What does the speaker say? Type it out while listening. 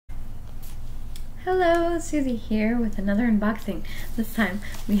Hello, Susie here with another unboxing. This time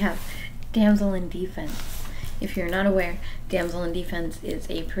we have Damsel in Defense. If you're not aware, Damsel in Defense is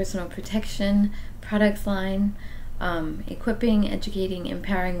a personal protection products line, equipping, educating,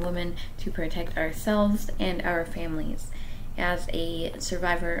 empowering women to protect ourselves and our families. As a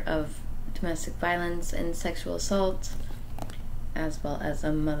survivor of domestic violence and sexual assault, as well as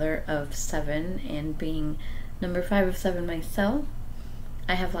a mother of 7 and being number 5 of 7 myself,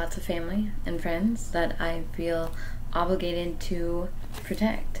 I have lots of family and friends that I feel obligated to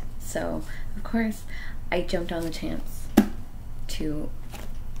protect. So, of course, I jumped on the chance to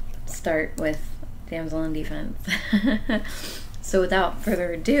start with Damsel in Defense. So without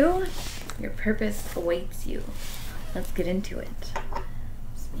further ado, your purpose awaits you. Let's get into it.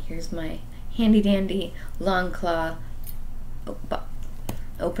 So here's my handy dandy long claw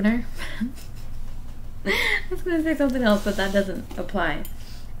opener. I was going to say something else, but that doesn't apply.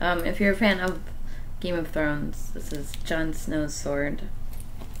 If you're a fan of Game of Thrones, this is Jon Snow's sword.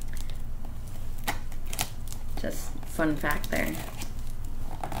 Just fun fact there.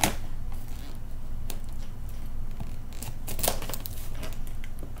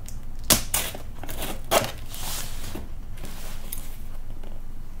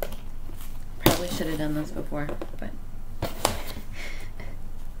 Probably should have done this before, but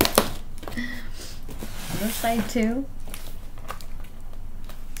this side too.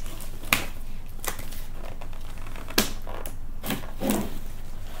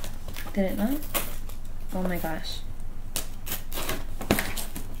 Did it not? Oh my gosh.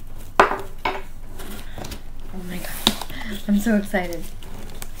 Oh my gosh. I'm so excited.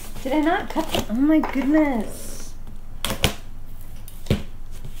 Did I not cut? Oh my goodness.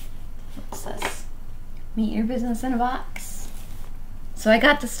 What's this? Meet your business in a box. So I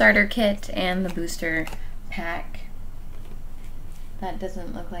got the starter kit and the booster pack. That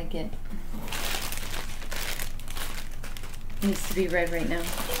doesn't look like it needs to be read right now.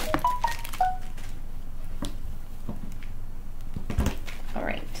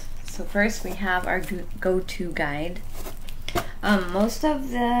 Alright, so first we have our go-to guide. Most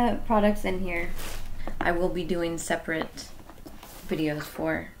of the products in here I will be doing separate videos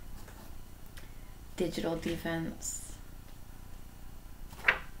for. Digital defense,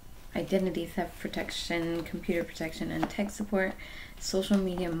 identity theft protection, computer protection and tech support, social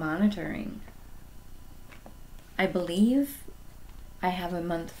media monitoring. I believe I have a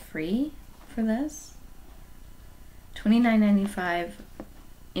month free for this. $29.95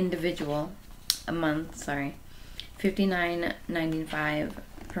 individual a month, sorry. $59.95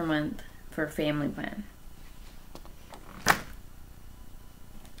 per month for family plan.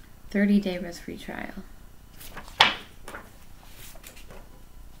 30-day risk-free trial.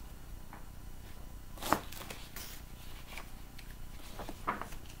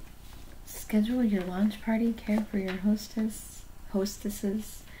 Schedule your launch party, care for your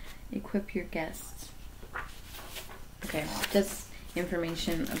hostesses, equip your guests. Okay, just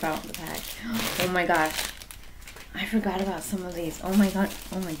information about the pack. Oh my gosh, I forgot about some of these. Oh my god,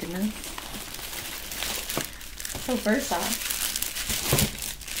 oh my goodness. So first off,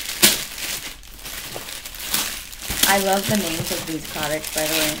 I love the names of these products, by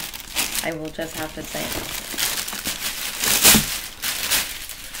the way. I will just have to say.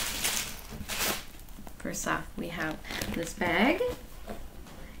 First off, we have this bag.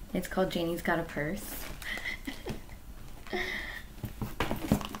 It's called Janie's Got a Purse.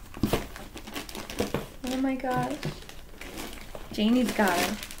 Oh my gosh. Janie's got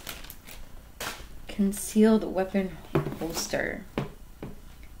a concealed weapon holster.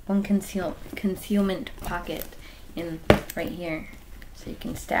 One concealment pocket in right here. So you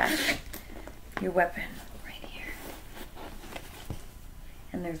can stash your weapon right here.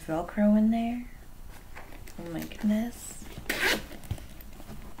 And there's Velcro in there. Oh my goodness.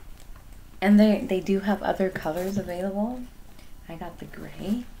 And they do have other colors available. I got the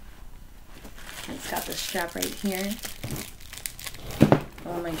gray. It's got the strap right here.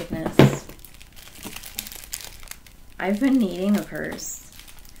 Oh my goodness. I've been needing a purse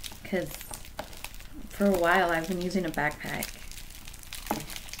because for a while I've been using a backpack.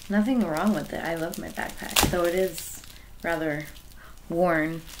 Nothing wrong with it. I love my backpack, though it is rather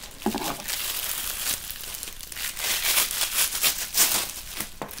worn.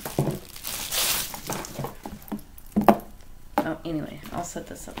 Oh, anyway, I'll set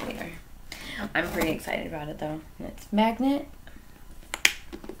this up later. I'm pretty excited about it though. It's magnet.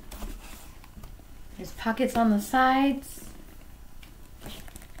 There's pockets on the sides.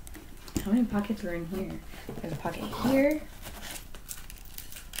 How many pockets are in here? There's a pocket here.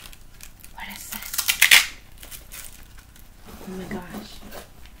 What is this? Oh my gosh.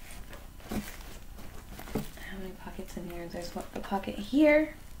 pockets in here. There's a pocket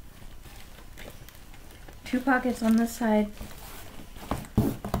here, 2 pockets on this side,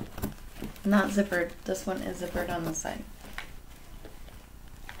 not zippered. This one is zippered on this side.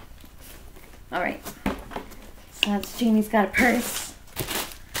 Alright, so that's Jamie's got a purse.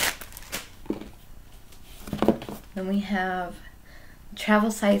 Then we have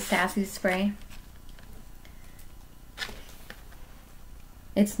travel size sassy spray.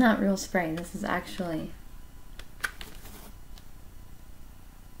 It's not real spray, this is actually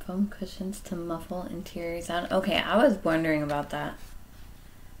foam cushions to muffle interior sound. Okay, I was wondering about that.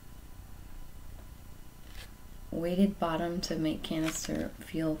 Weighted bottom to make canister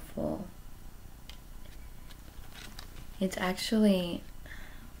feel full. It's actually,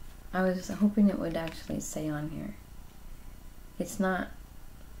 I was hoping it would actually say on here. It's not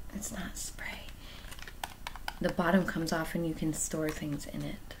spray. The bottom comes off and you can store things in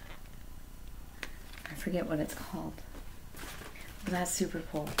it. I forget what it's called. But that's super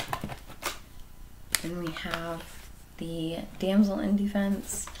cool. Then we have the Damsel in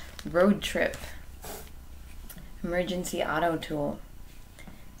Defense Road Trip Emergency Auto Tool.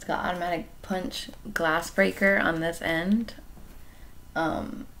 It's got automatic punch glass breaker on this end.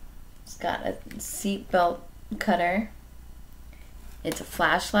 It's got a seat belt cutter. It's a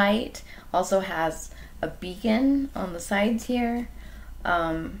flashlight. Also has a beacon on the sides here.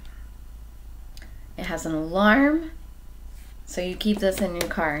 It has an alarm. So you keep this in your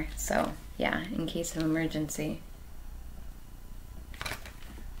car. So yeah, in case of emergency.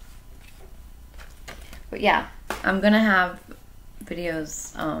 But yeah, I'm gonna have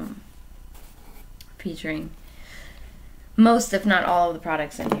videos featuring most, if not all, of the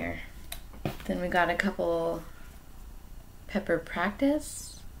products in here. Then we got a couple pepper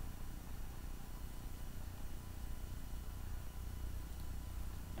practice.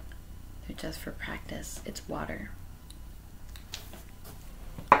 They're just for practice. It's water.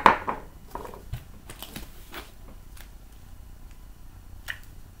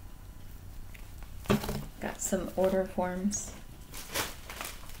 Got some order forms.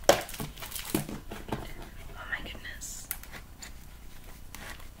 Oh my goodness.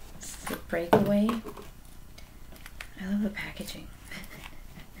 This is a breakaway. I love the packaging.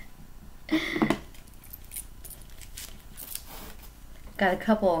 Got a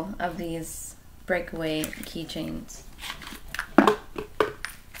couple of these breakaway keychains.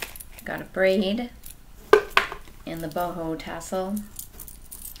 Got a braid and the boho tassel.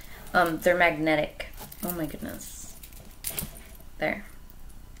 They're magnetic. Oh my goodness. There.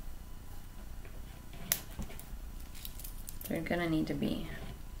 They're gonna need to be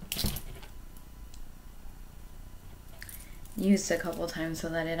used a couple times so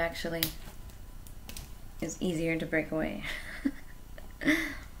that it actually is easier to break away.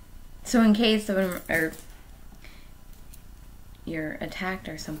 So in case of you're attacked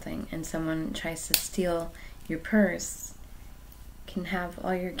or something and someone tries to steal your purse, you can have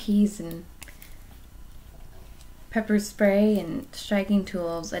all your keys and pepper spray and striking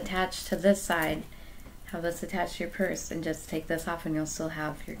tools attached to this side. Have this attached to your purse and just take this off and you'll still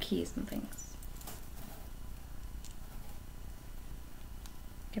have your keys and things.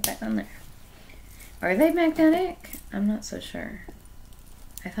 Get back on there. Are they magnetic? I'm not so sure.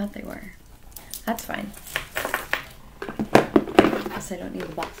 I thought they were. That's fine. Guess I don't need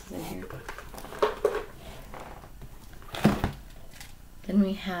the boxes in here. Then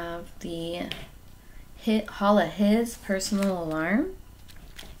we have the Holla His personal alarm.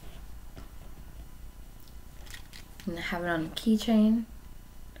 And I have it on a keychain.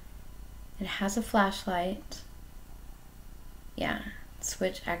 It has a flashlight. Yeah,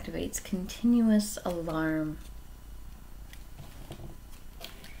 switch activates continuous alarm.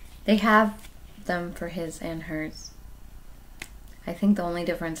 They have them for his and hers. I think the only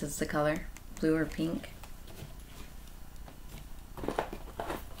difference is the color, blue or pink.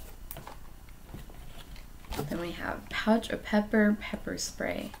 Then we have pouch of pepper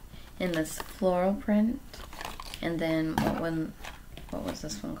spray in this floral print. And then what was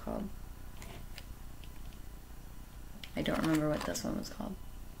this one called? I don't remember what this one was called.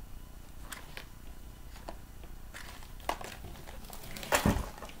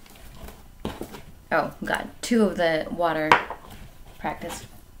 Oh, got 2 of the water practice.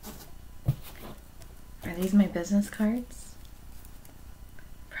 Are these my business cards?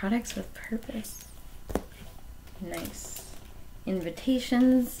 Products with purpose. Nice.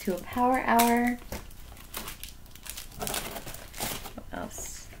 Invitations to a power hour. What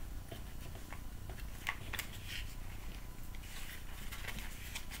else?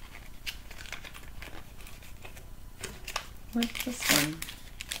 What's this one?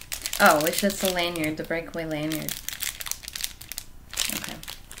 Oh, it's just a lanyard, the breakaway lanyard.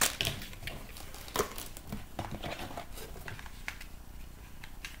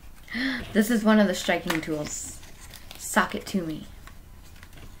 This is one of the striking tools. Sock It To Me.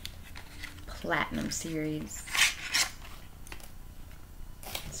 Platinum series.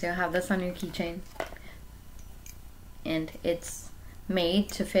 So you'll have this on your keychain. And it's made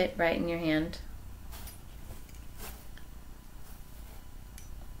to fit right in your hand.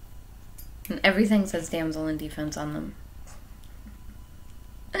 And everything says Damsel in Defense on them.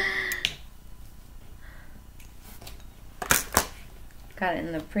 Got it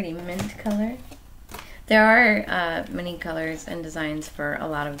in the pretty mint color. There are many colors and designs for a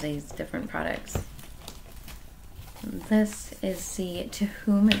lot of these different products. This is the To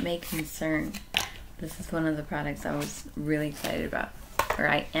Whom It May Concern. This is one of the products I was really excited about, or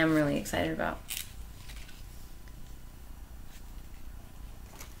I am really excited about.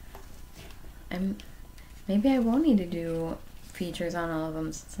 Maybe I won't need to do features on all of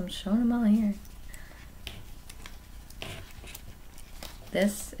them since I'm showing them all here.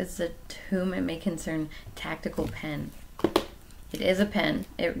 This is the To Whom It May Concern tactical pen. It is a pen.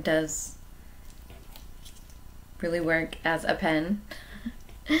 It does really work as a pen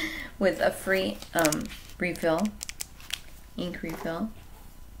with a free refill, ink refill.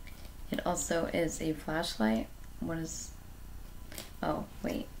 It also is a flashlight. What is, oh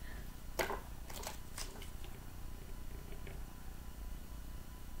wait.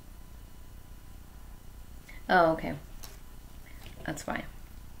 Oh, okay. That's why.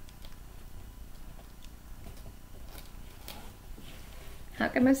 How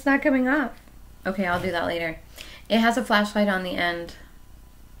come it's not coming off? Okay, I'll do that later. It has a flashlight on the end.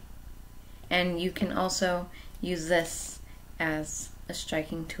 And you can also use this as a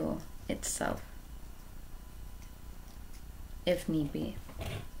striking tool itself, if need be.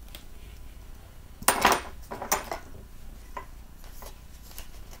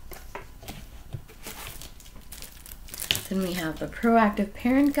 Then we have the Proactive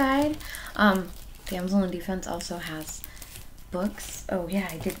Parent Guide. Damsel in Defense also has books. Oh yeah,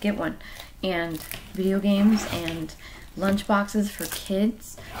 I did get one. And video games and lunch boxes for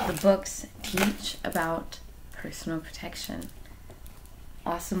kids. The books teach about personal protection.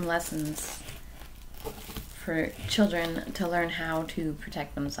 Awesome lessons for children to learn how to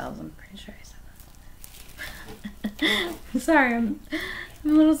protect themselves. I'm pretty sure I said that. I'm sorry, I'm a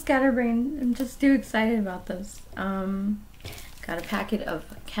little scatterbrained. I'm just too excited about this. Got a packet of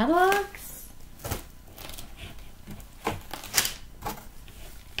catalogs.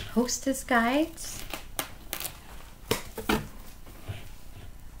 Hostess guides.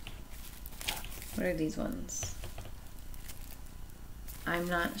 What are these ones? I'm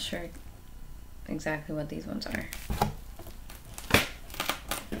not sure exactly what these ones are.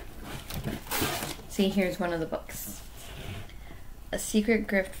 See, here's one of the books. A Secret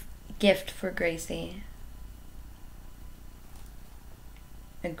Gift for Gracie.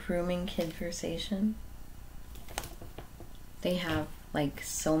 A Grooming Conversation. They have like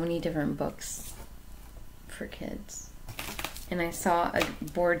so many different books for kids. And I saw a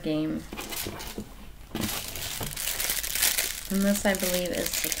board game. And this, I believe, is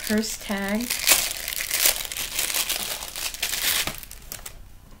the purse tag.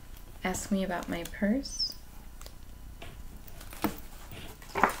 Ask me about my purse.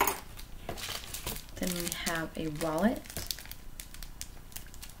 Then we have a wallet.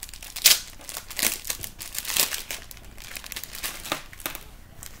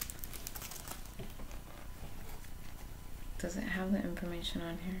 Does it have the information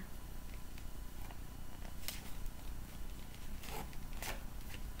on here?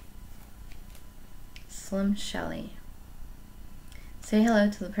 Slim Shelley. Say hello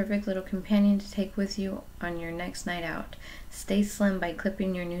to the perfect little companion to take with you on your next night out. Stay slim by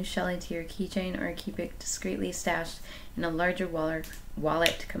clipping your new Shelley to your keychain or keep it discreetly stashed in a larger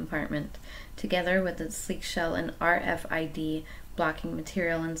wallet compartment. Together with its sleek shell and RFID blocking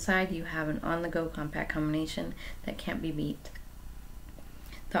material inside, you have an on-the-go compact combination that can't be beat.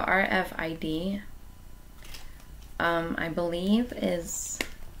 The RFID, I believe, is,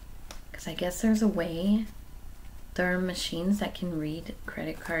 because I guess there's a way, there are machines that can read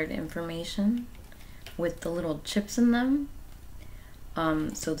credit card information with the little chips in them.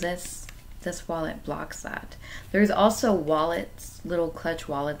 So this wallet blocks that. There's also wallets, little clutch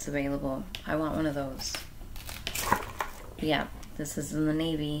wallets available. I want one of those. Yeah, this is in the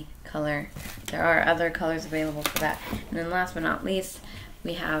navy color. There are other colors available for that. And then last but not least,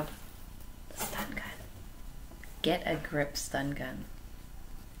 we have the stun gun. Get a grip stun gun.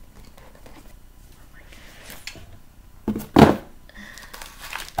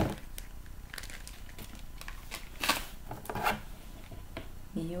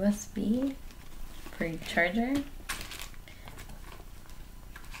 USB for your charger.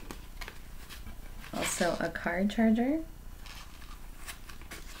 So a card charger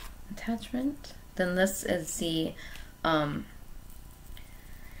attachment. Then this is the what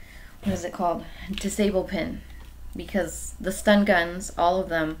is it called? Disable pin. Because the stun guns, all of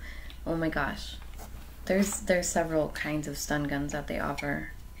them, oh my gosh. There's several kinds of stun guns that they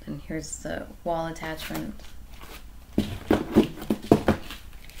offer. And here's the wall attachment.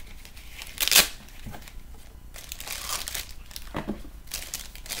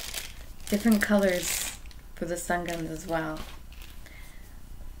 Different colors for the stun guns as well.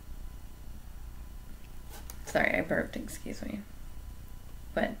 Sorry, I burped, excuse me.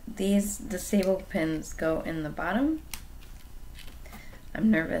 But these disable pins go in the bottom.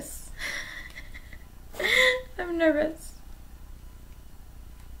 I'm nervous. I'm nervous.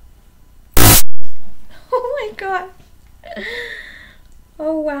 Oh my god.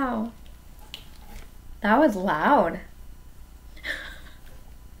 Oh wow. That was loud.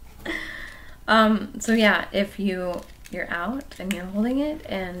 So yeah, if you're out and you're holding it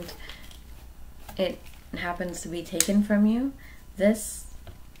and it happens to be taken from you,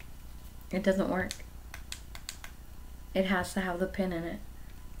 it doesn't work. It has to have the pin in it.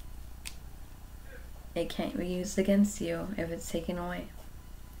 It can't be used against you if it's taken away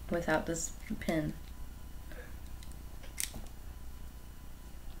without this pin.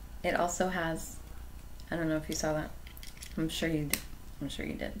 It also has, I don't know if you saw that. I'm sure you did. I'm sure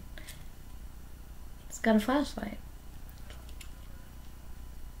you did. It's got a flashlight.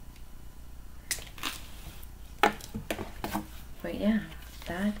 But yeah,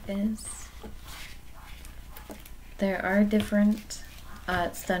 that is... There are different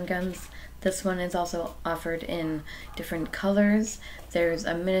stun guns. This one is also offered in different colors. There's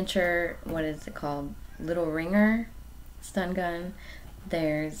a miniature, what is it called? Little ringer stun gun.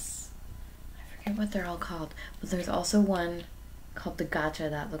 There's, I forget what they're all called, but there's also one called the Gotcha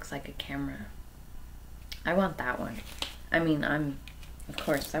that looks like a camera. I want that one. I mean, of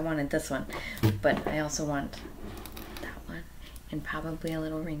course, I wanted this one, but I also want that one and probably a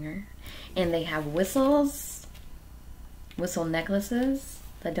little ringer. And they have whistles, whistle necklaces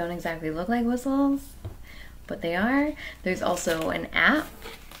that don't exactly look like whistles, but they are. There's also an app,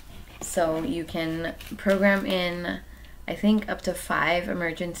 so you can program in, I think, up to 5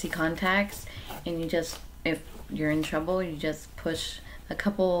 emergency contacts, and you just, if you're in trouble, you just push a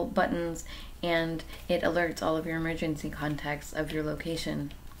couple buttons and it alerts all of your emergency contacts of your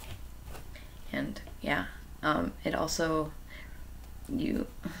location. And yeah, it also, you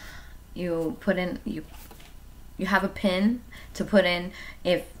put in, you have a pin to put in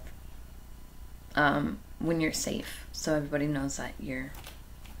if when you're safe, so everybody knows that you're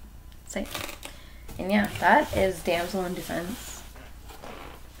safe. And yeah, that is Damsel in Defense.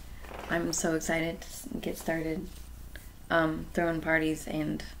 I'm so excited to get started throwing parties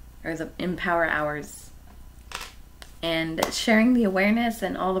or the Empower Hours and sharing the awareness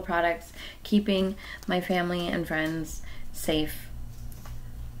and all the products, keeping my family and friends safe.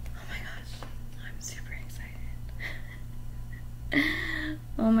 Oh my gosh, I'm super excited.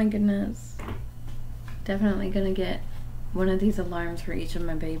 Oh my goodness. Definitely gonna get one of these alarms for each of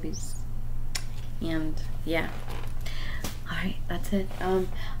my babies. And yeah. Alright, that's it.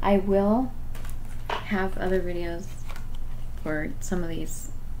 I will have other videos for some of these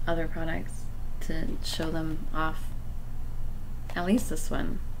other products to show them off. At least this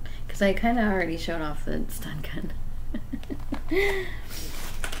one. Because I kind of already showed off the stun gun.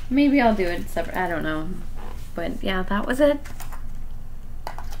 Maybe I'll do it separate. I don't know. But yeah, that was it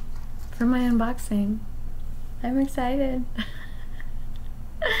for my unboxing. I'm excited.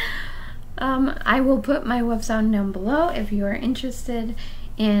 I will put my website down below if you are interested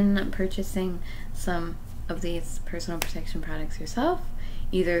in purchasing some of these personal protection products yourself,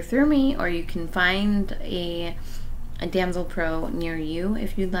 either through me, or you can find a Damsel Pro near you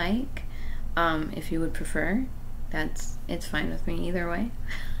if you'd like. If you would prefer, it's fine with me either way.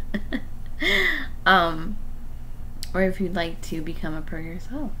 Or if you'd like to become a pro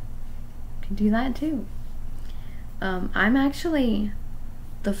yourself, you can do that too. I'm actually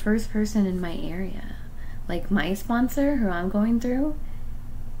the first person in my area. Like my sponsor, who I'm going through,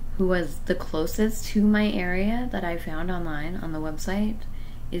 who was the closest to my area that I found online on the website,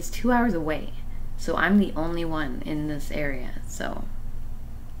 is 2 hours away. So I'm the only one in this area. So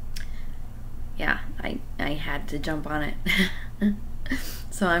yeah, I had to jump on it.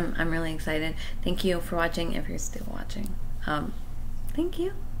 So I'm really excited. Thank you for watching if you're still watching. Thank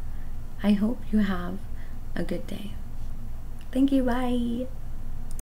you. I hope you have a good day. Thank you, bye.